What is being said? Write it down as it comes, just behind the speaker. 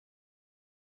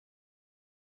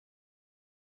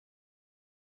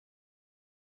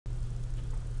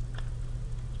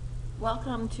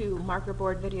Welcome to Marker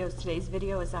Board Videos. Today's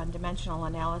video is on dimensional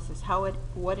analysis,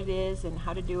 what it is and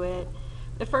how to do it.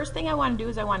 The first thing I want to do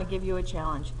is I want to give you a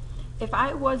challenge. If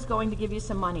I was going to give you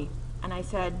some money and I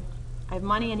said, I have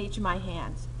money in each of my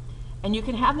hands, and you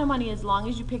can have the money as long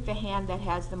as you pick the hand that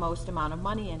has the most amount of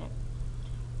money in it.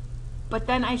 But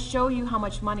then I show you how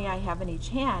much money I have in each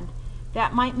hand,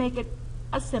 that might make it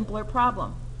a simpler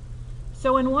problem.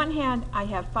 So in one hand I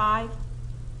have 5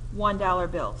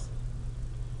 $1 bills.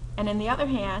 And in the other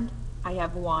hand, I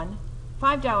have one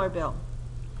 $5 bill.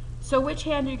 So which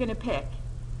hand are you going to pick?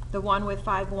 The one with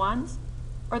 5 ones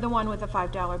or the one with a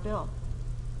 $5 bill?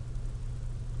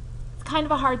 It's kind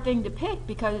of a hard thing to pick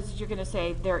because you're going to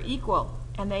say they're equal,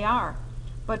 and they are.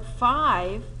 But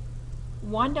 5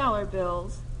 $1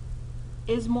 bills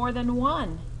is more than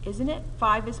 1, isn't it?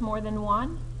 5 is more than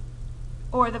 1?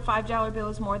 Or the $5 bill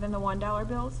is more than the $1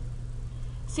 bills?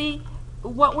 See,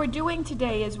 what we're doing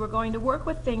today is we're going to work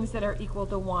with things that are equal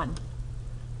to 1.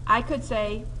 I could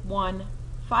say 1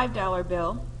 $5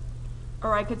 bill,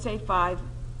 or I could say 5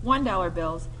 $1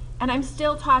 bills, and I'm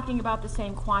still talking about the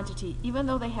same quantity, even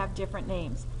though they have different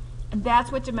names. And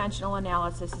that's what dimensional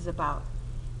analysis is about.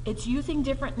 It's using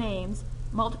different names,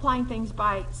 multiplying things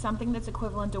by something that's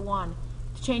equivalent to 1,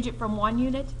 to change it from one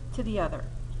unit to the other.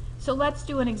 So let's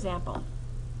do an example.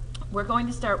 We're going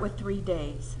to start with 3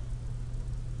 days.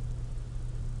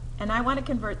 And I want to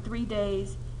convert 3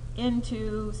 days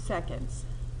into seconds.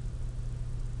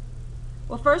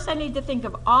 Well, first I need to think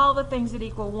of all the things that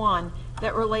equal 1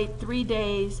 that relate 3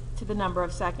 days to the number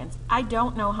of seconds. I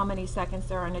don't know how many seconds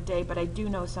there are in a day, but I do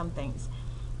know some things.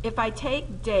 If I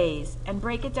take days and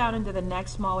break it down into the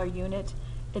next smaller unit,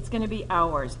 it's going to be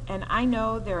hours. And I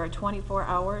know there are 24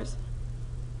 hours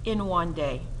in one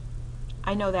day.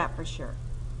 I know that for sure.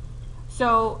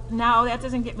 So now that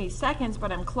doesn't get me seconds,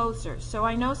 but I'm closer. So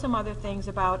I know some other things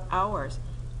about hours.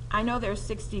 I know there's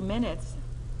 60 minutes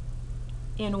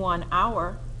in 1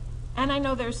 hour, and I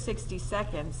know there's 60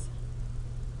 seconds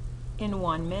in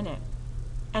 1 minute.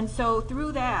 And so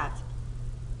through that,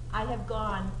 I have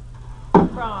gone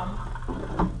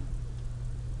from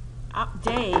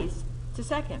days to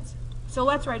seconds. So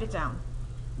let's write it down.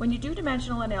 When you do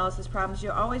dimensional analysis problems,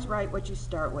 you always write what you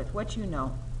start with, what you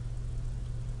know.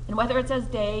 And whether it says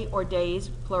day or days,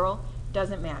 plural,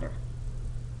 doesn't matter.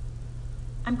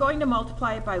 I'm going to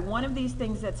multiply it by one of these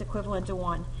things that's equivalent to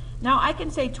 1. Now I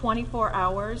can say 24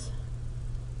 hours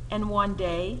and 1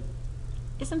 day.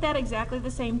 Isn't that exactly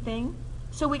the same thing?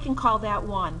 So we can call that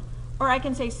 1. Or I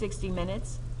can say 60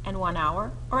 minutes and 1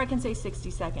 hour. Or I can say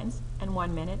 60 seconds and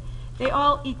 1 minute. They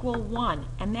all equal 1.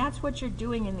 And that's what you're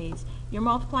doing in these. You're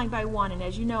multiplying by 1. And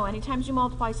as you know, anytime you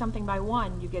multiply something by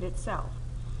 1, you get itself.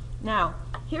 Now,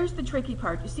 here's the tricky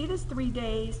part. You see this 3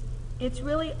 days? It's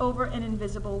really over an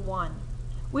invisible 1.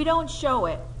 We don't show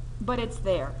it, but it's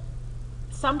there.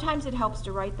 Sometimes it helps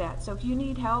to write that. So if you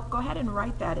need help, go ahead and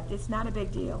write that. It's not a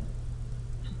big deal.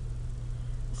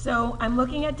 So I'm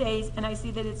looking at days, and I see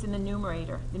that it's in the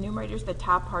numerator. The numerator is the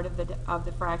top part of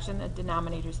the fraction. The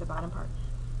denominator is the bottom part.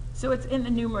 So it's in the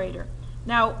numerator.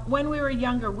 Now, when we were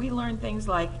younger, we learned things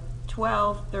like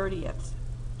 12/30ths.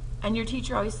 And your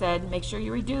teacher always said, make sure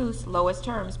you reduce, lowest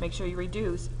terms, make sure you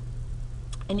reduce.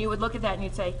 And you would look at that and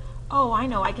you'd say, oh, I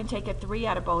know, I can take a 3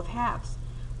 out of both halves.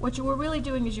 What you were really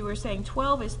doing is you were saying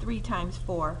 12 is 3 times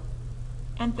 4,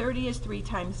 and 30 is 3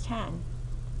 times 10.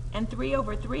 And 3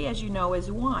 over 3, as you know,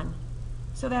 is 1.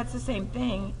 So that's the same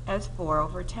thing as 4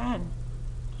 over 10.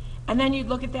 And then you'd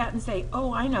look at that and say,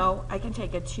 oh, I know, I can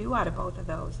take a 2 out of both of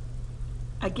those.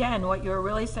 Again, what you're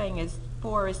really saying is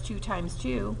 4 is 2 times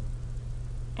 2,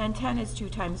 and 10 is 2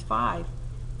 times 5.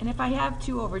 And if I have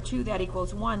 2 over 2, that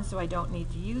equals 1, so I don't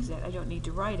need to use it. I don't need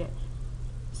to write it.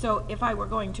 So if I were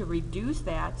going to reduce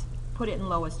that, put it in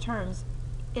lowest terms,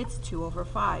 it's 2 over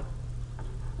 5.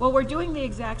 Well, we're doing the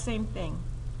exact same thing.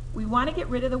 We want to get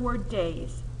rid of the word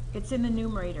days. It's in the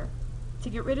numerator. To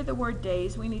get rid of the word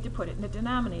days, we need to put it in the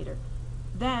denominator.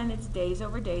 Then it's days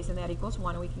over days, and that equals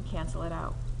 1, and we can cancel it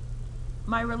out.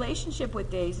 My relationship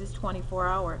with days is 24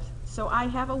 hours. So I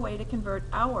have a way to convert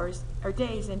hours or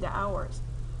days into hours.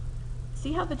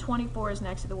 See how the 24 is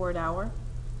next to the word hour?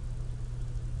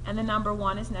 And the number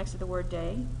 1 is next to the word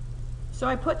day? So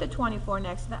I put the 24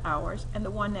 next to the hours and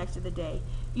the 1 next to the day.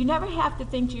 You never have to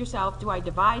think to yourself, do I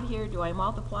divide here? Do I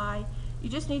multiply? You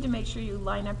just need to make sure you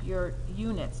line up your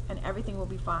units and everything will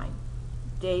be fine.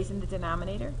 Days in the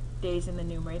denominator, days in the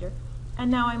numerator,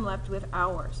 and now I'm left with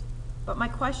hours. But my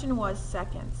question was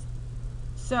seconds.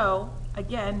 So,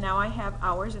 again, now I have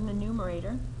hours in the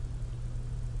numerator.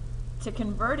 To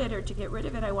convert it or to get rid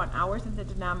of it, I want hours in the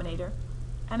denominator.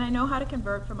 And I know how to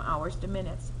convert from hours to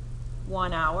minutes.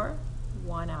 1 hour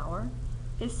 1 hour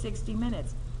is 60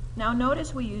 minutes. Now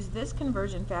notice we use this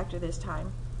conversion factor this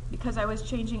time because I was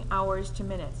changing hours to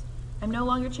minutes. I'm no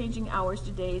longer changing hours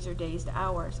to days or days to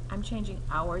hours. I'm changing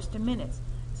hours to minutes.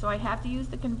 So I have to use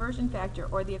the conversion factor,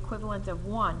 or the equivalent of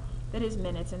 1, that is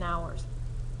minutes and hours.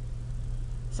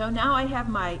 So now I have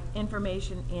my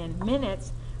information in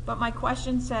minutes, but my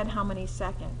question said how many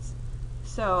seconds.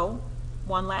 So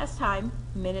one last time,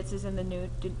 minutes is in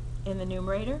the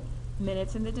numerator,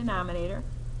 minutes in the denominator.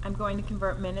 I'm going to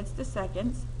convert minutes to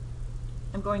seconds.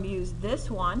 I'm going to use this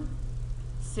one.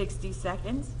 60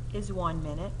 seconds is 1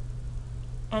 minute.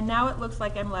 And now it looks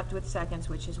like I'm left with seconds,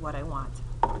 which is what I want.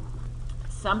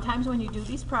 Sometimes when you do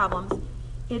these problems,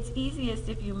 it's easiest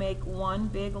if you make one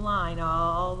big line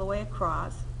all the way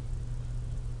across.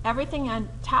 Everything on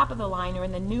top of the line or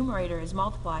in the numerator is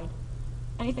multiplied.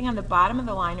 Anything on the bottom of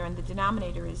the line or in the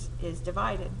denominator is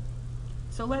divided.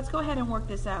 So let's go ahead and work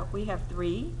this out. We have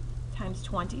 3 times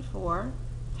 24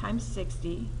 times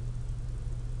 60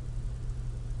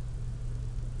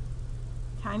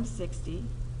 times 60,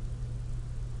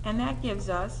 and that gives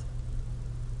us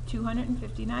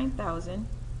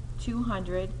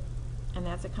 259,200, and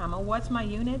that's a comma. What's my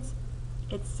units?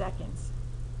 It's seconds.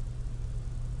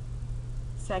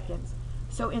 Seconds.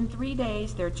 So in 3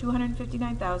 days, there are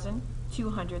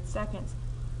 259,200 seconds.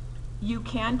 You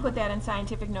can put that in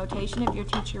scientific notation if your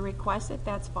teacher requests it,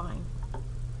 that's fine.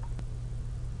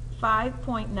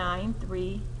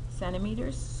 5.93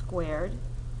 centimeters squared,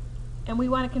 and we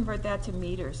want to convert that to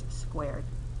meters squared.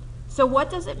 So what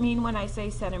does it mean when I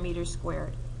say centimeters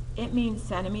squared? It means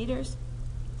centimeters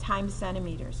times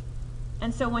centimeters.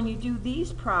 And so when you do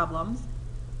these problems,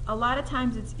 a lot of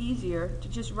times it's easier to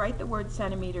just write the word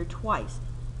centimeter twice.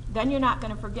 Then you're not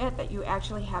going to forget that you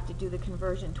actually have to do the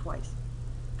conversion twice.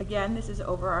 Again, this is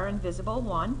over our invisible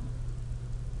 1.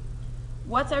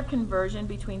 What's our conversion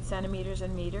between centimeters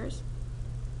and meters?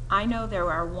 I know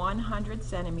there are 100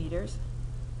 centimeters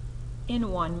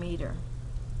in 1 meter.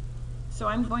 So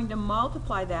I'm going to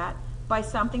multiply that by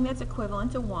something that's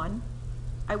equivalent to 1.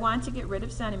 I want to get rid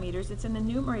of centimeters. It's in the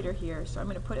numerator here, so I'm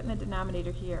going to put it in the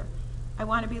denominator here. I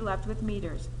want to be left with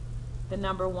meters. The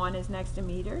number 1 is next to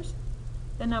meters.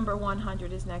 The number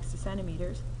 100 is next to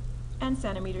centimeters. And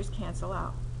centimeters cancel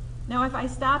out. Now if I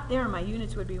stopped there, my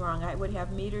units would be wrong. I would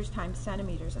have meters times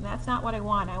centimeters, and that's not what I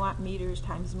want. I want meters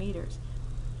times meters.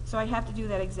 So I have to do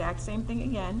that exact same thing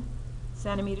again.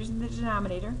 Centimeters in the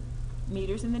denominator,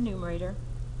 meters in the numerator.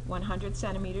 100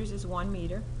 centimeters is 1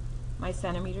 meter. My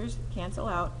centimeters cancel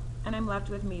out, and I'm left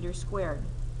with meters squared.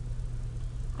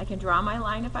 I can draw my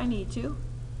line if I need to.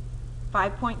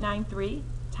 5.93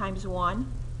 times 1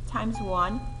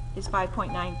 is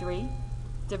 5.93,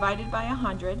 divided by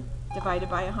 100, divided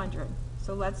by 100.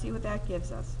 So let's see what that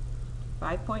gives us.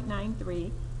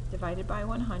 5.93 divided by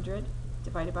 100,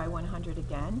 divided by 100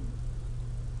 again.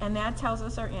 And that tells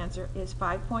us our answer is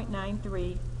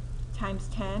 5.93 times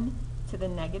 10 to the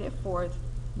negative 4th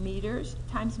meters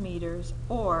times meters,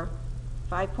 or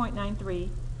 5.93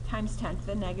 times 10 to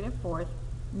the negative 4th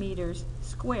meters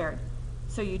squared.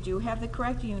 So you do have the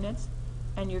correct units,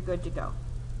 and you're good to go.